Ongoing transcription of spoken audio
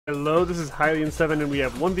Hello, this is Yarden7 and we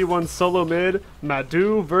have 1v1 solo mid,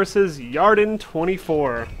 Madouu versus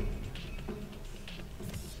Yarden24.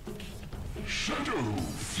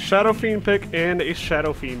 Shadow Fiend pick and a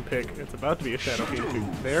Shadow Fiend pick. It's about to be a Shadow Fiend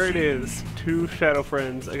pick. There it is. Two Shadow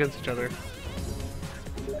friends against each other.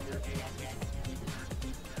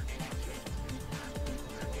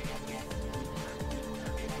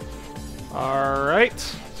 Alright,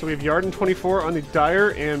 so we have Yarden24 on the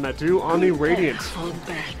Dire and Madouu on the Radiant.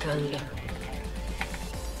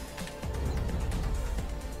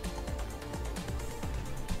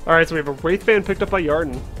 Alright, so we have a Wraith Band picked up by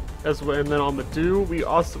Yarden. And then on Madouu,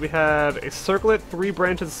 we have a Circlet, 3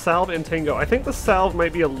 branches, Salve, and Tango. I think the Salve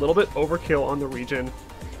might be a little bit overkill on the regen.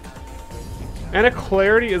 And a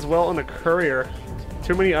Clarity as well on the Courier.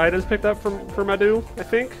 Too many items picked up for Madouu, I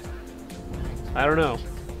think? I don't know.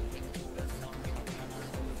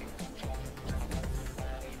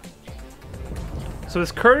 So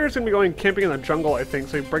this Courier is going to be going camping in the jungle, I think,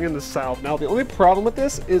 so you bring in the Salve. Now, the only problem with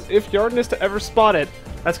this is if Yarden is to ever spot it,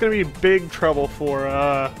 that's going to be big trouble for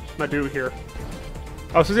Madouu here.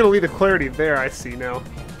 Oh, so he's going to leave the Clarity there, I see now.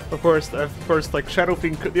 Of course, like, Shadow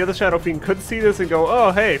Fiend, the other Shadow Fiend could see this and go,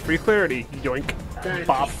 oh, hey, free Clarity, yoink,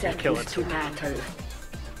 bop, kill it.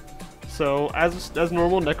 So, as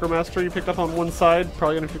normal, Necromaster you picked up on one side,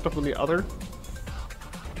 probably going to pick up on the other.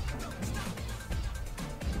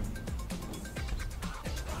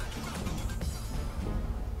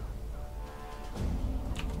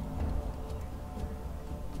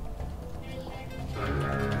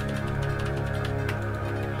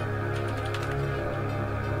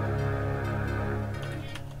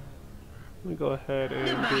 Let me go ahead and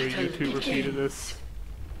do a YouTube repeat of this.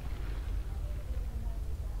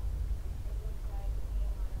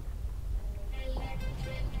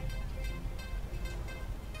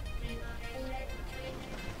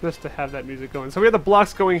 Just to have that music going. So we have the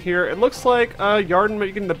blocks going here. It looks like Yarden might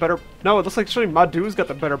be getting the better... No, it looks like actually Madou's got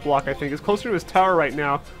the better block, I think. It's closer to his tower right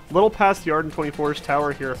now. A little past Yarden24's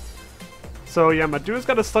tower here. So yeah, Madou's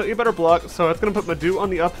got a slightly better block, so it's going to put Madouu on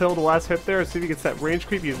the uphill the last hit there and see if he gets that range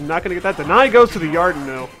creep. He's not going to get that. Deny goes to the Yarden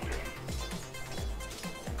though.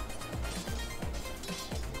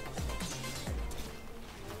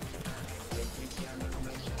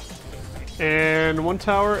 And one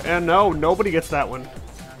tower, and no, nobody gets that one.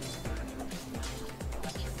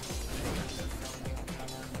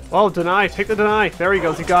 Oh, deny, take the deny. There he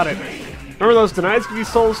goes, he got it. Remember those denies give you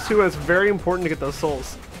souls too, and it's very important to get those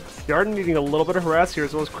souls. Yarden needing a little bit of harass here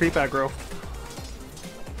as well as creep aggro.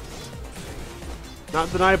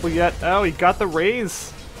 Not deniable yet. Oh, he got the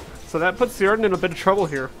raise. So that puts Yarden in a bit of trouble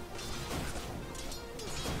here.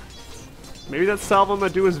 Maybe that Salve on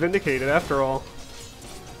Madouu is vindicated after all.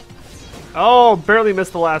 Oh, barely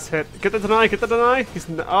missed the last hit. Get the deny, get the deny.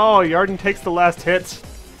 Oh, Yarden takes the last hit.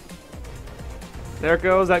 There it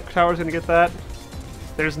goes, that tower's gonna get that.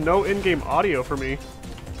 There's no in-game audio for me.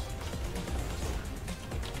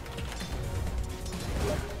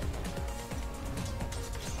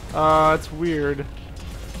 It's weird.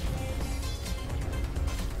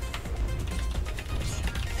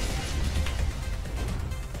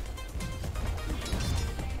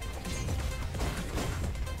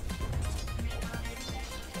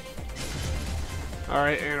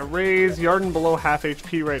 Alright, and a raise. Yarden below half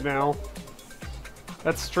HP right now.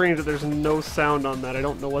 That's strange that there's no sound on that. I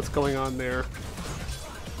don't know what's going on there.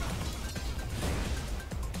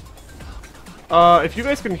 If you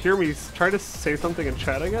guys can hear me, try to say something in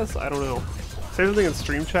chat, I guess? I don't know. Say something in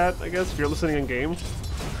stream chat, I guess, if you're listening in game.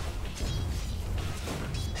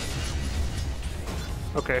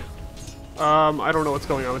 Okay. I don't know what's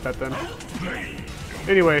going on with that then.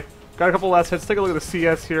 Anyway, got a couple last hits. Take a look at the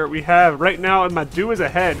CS here. We have, right now, Madouu is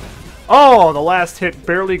ahead. Oh, the last hit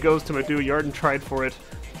barely goes to Madouu. Yarden tried for it.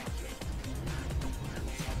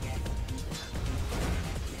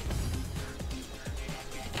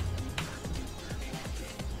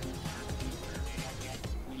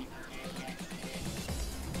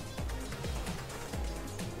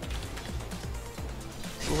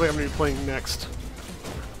 Looks like I'm going to be playing next.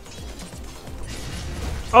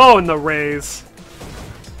 Oh, and the raise.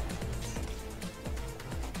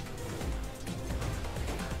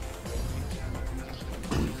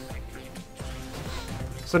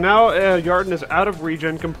 So now Yarden is out of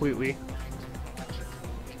regen completely.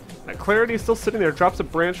 That Clarity is still sitting there, drops a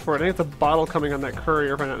branch for it. I think it's a bottle coming on that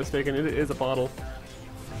Courier if I'm not mistaken. It is a bottle.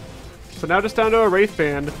 So now just down to a Wraith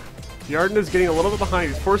Band. Yarden is getting a little bit behind.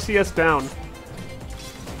 He's 4 CS down.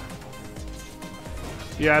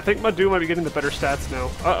 Yeah, I think Madouu might be getting the better stats now.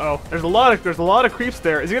 Uh-oh. There's a lot of creeps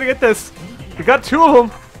there. Is he gonna get this? He got 2 of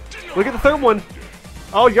them. Look at the third one.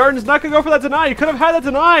 Oh, Yarden's not gonna go for that deny. You could have had that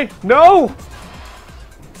deny. No!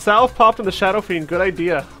 Salve popped in the Shadow Fiend. Good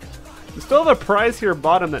idea. We still have a prize here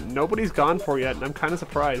bottom that nobody's gone for yet, and I'm kind of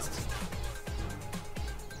surprised.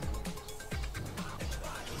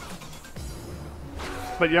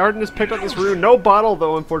 But Yarden has picked up this rune. No bottle,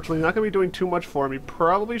 though, unfortunately. Not going to be doing too much for him. He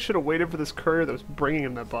probably should have waited for this courier that was bringing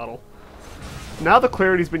him that bottle. Now the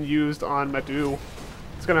clarity's been used on Madouu.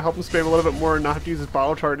 It's going to help him spam a little bit more and not have to use his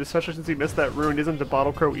bottle charge, especially since he missed that rune. He isn't the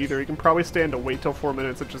bottle crow either. He can probably stand to wait till 4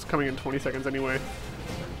 minutes, which is coming in 20 seconds anyway.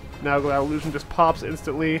 Now that illusion just pops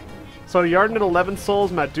instantly. So Yarden at 11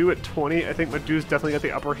 souls, Madouu at 20. I think Madou's definitely got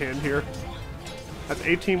the upper hand here. That's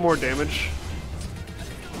 18 more damage.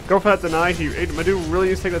 Go for that deny. Madouu really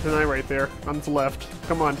needs to take that deny right there on his left.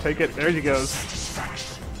 Come on, take it. There he goes.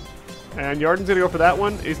 And Yarden's gonna go for that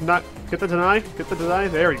one. He's not. Get the deny. Get the deny.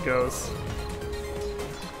 There he goes.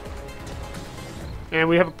 And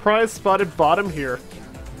we have a prize spotted bottom here.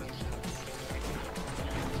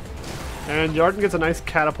 And Yarden gets a nice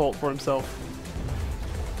catapult for himself.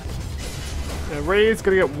 And Ray's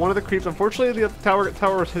gonna get one of the creeps. Unfortunately, the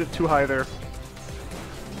tower was hit it too high there.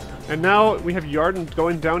 And now we have Yarden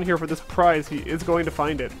going down here for this prize. He is going to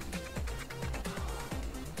find it.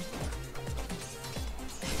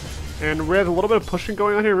 And we have a little bit of pushing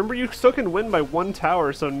going on here. Remember, you still can win by one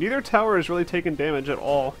tower, so neither tower is really taking damage at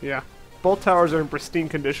all. Yeah, both towers are in pristine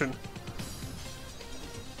condition.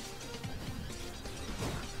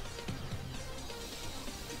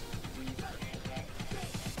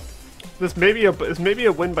 This may be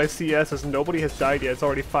a win by CS, as nobody has died yet. It's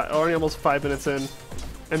already almost 5 minutes in.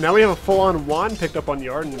 And now we have a full-on wand picked up on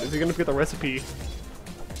Yarden. Is he going to get the recipe?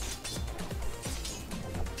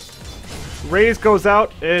 Raze goes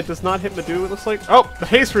out. It does not hit Madouu, it looks like. Oh, the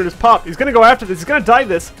haste rune is popped. He's going to go after this. He's going to die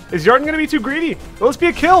this. Is Yarden going to be too greedy? Will this be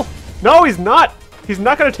a kill? No, he's not. He's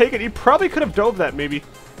not going to take it. He probably could have dove that, maybe.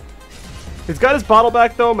 He's got his bottle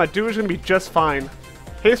back, though. Madouu is going to be just fine.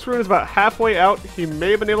 Haste rune is about halfway out. He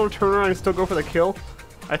may have been able to turn around and still go for the kill.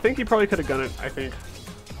 I think he probably could have done it, I think.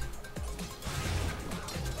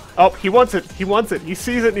 Oh, he wants it. He wants it. He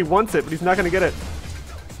sees it and he wants it, but he's not going to get it.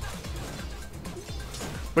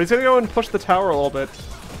 But he's going to go and push the tower a little bit.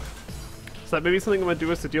 So that may be something Madouu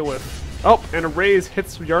has to deal with. Oh, and a raise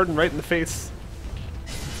hits Yarden right in the face.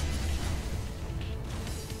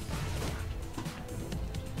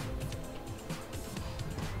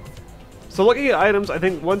 So looking at items, I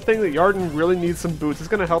think one thing that Yarden really needs some boots. It's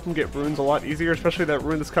going to help him get runes a lot easier, especially that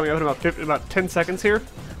rune that's coming up in about 10 seconds here.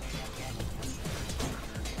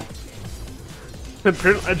 And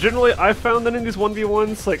generally, I've found that in these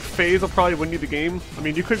 1v1s, like, Phase will probably win you the game. I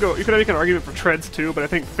mean, you could make an argument for Treads too, but I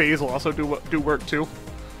think Phase will also do work too.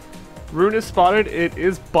 Rune is spotted. It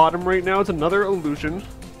is bottom right now. It's another illusion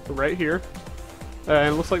right here.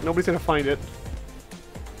 And it looks like nobody's going to find it.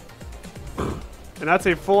 And that's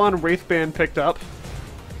a full-on Wraith Band picked up.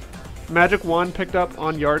 Magic Wand picked up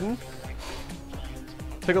on Yarden.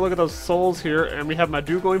 Take a look at those souls here, and we have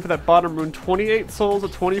Madouu going for that bottom rune. 28 souls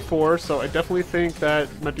at 24, so I definitely think that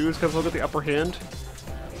Madouu is going to look at the upper hand.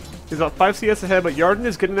 He's about 5 CS ahead, but Yarden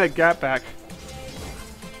is getting that gap back.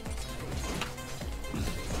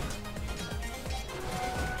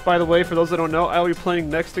 By the way, for those that don't know, I will be playing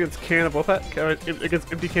next against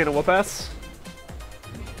against Empty Can of Whoop-Ass.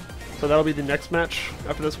 So that'll be the next match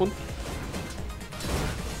after this one.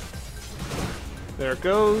 There it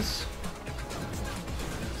goes.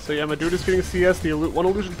 So yeah, Madouu is getting CS. The one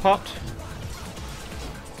illusion popped.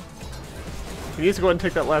 He needs to go ahead and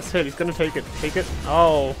take that last hit. He's gonna take it. Take it.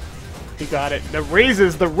 Oh, he got it. The raise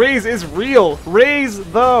is real. Raise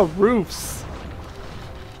the roofs.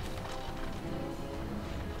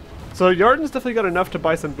 So Yarden's definitely got enough to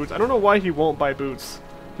buy some boots. I don't know why he won't buy boots.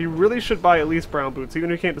 He really should buy at least brown boots, even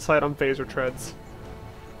if he can't decide on phase or treads.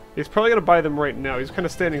 He's probably gonna buy them right now. He's kind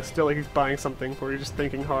of standing still like he's buying something, or he's just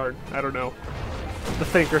thinking hard. I don't know. The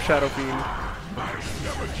Thinker Shadow Fiend.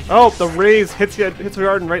 Oh, the raise hits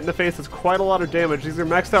Yarden right in the face. It's quite a lot of damage. These are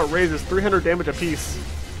maxed out raises, 300 damage apiece.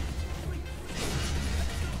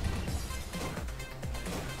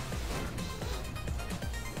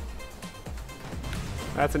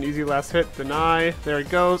 That's an easy last hit. Deny. There it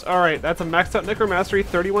goes. Alright, that's a maxed out Necromastery,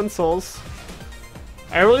 31 souls.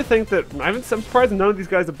 I really think that, I'm surprised none of these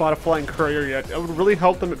guys have bought a Flying Courier yet. It would really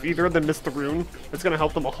help them if either of them missed the rune. It's going to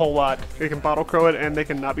help them a whole lot. They can Bottle Crow it, and they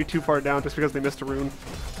can not be too far down just because they missed a rune.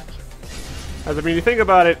 As I mean, you think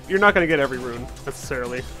about it, you're not going to get every rune,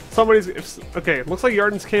 necessarily. Okay, looks like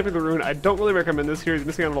Yarden's camping the rune. I don't really recommend this here. He's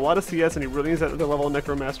missing out on a lot of CS, and he really needs that other level of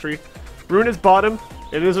Necromastery. Rune is bottom.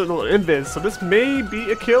 It is an invis, so this may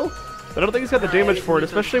be a kill. But I don't think he's got the damage for it,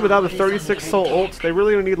 especially without a 36 soul ult. They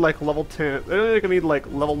really need like level 10. They're really gonna need like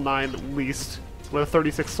level 9 at least with a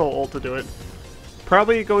 36 soul ult to do it.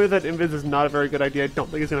 Probably going with that invis is not a very good idea. I don't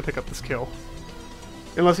think he's gonna pick up this kill.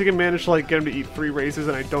 Unless you can manage to like get him to eat 3 raises,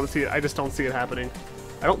 and I don't see it. I just don't see it happening.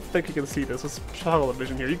 I don't think you can see this. Let's toggle the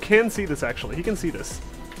vision here. You can see this actually. He can see this.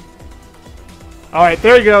 Alright,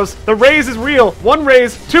 there he goes. The raise is real. 1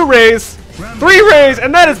 raise, 2 raise, 3 raise,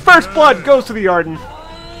 and that is first blood goes to the Yarden.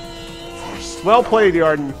 Well played,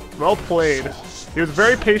 Yarden. Well played. He was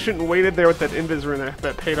very patient and waited there with that invis rune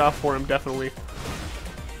that paid off for him, definitely.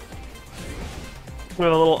 We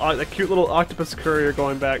have a little, a cute little octopus courier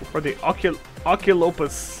going back, or the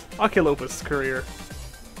Oculopus courier.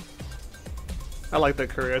 I like that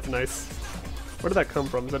courier. It's nice. Where did that come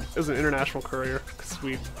from? It was an international courier.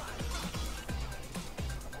 Sweet.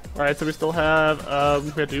 Alright, so we still have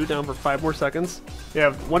Madouu down for 5 more seconds. We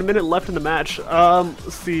have 1 minute left in the match.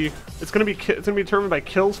 Let's see. It's gonna be determined by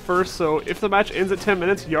kills first. So if the match ends at 10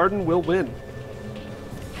 minutes, Yarden will win.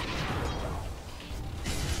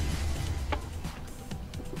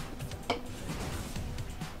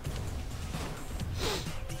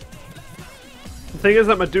 The thing is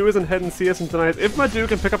that Madouu isn't heading CS and denies. If Madouu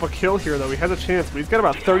can pick up a kill here, though, he has a chance, but he's got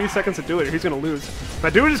about 30 seconds to do it, or he's going to lose.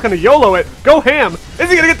 Madouu is just going to YOLO it. Go ham. Is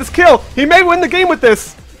he going to get this kill? He may win the game with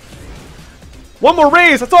this. 1 more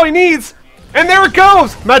raise. That's all he needs. And there it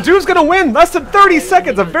goes. Madou's going to win. Less than 30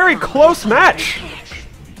 seconds. A very close match.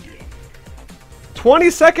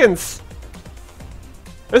 20 seconds.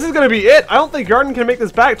 This is going to be it. I don't think Yarden can make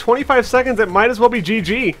this back. 25 seconds. It might as well be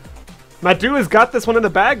GG. Madouu has got this one in the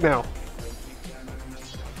bag now.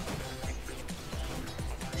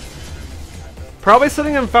 Probably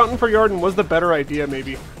sitting in Fountain for Yarden was the better idea,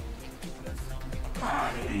 maybe.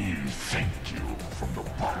 Thank you from the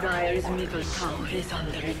bottom. Dire's middle tower is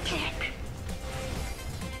under attack.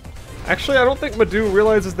 Actually, I don't think Madouu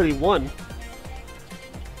realizes that he won.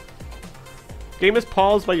 Game is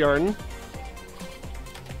paused by Yarden.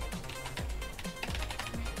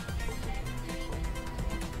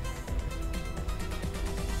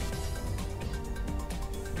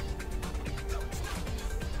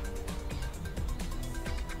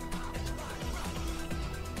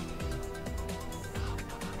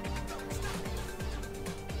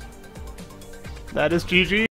 That is GG.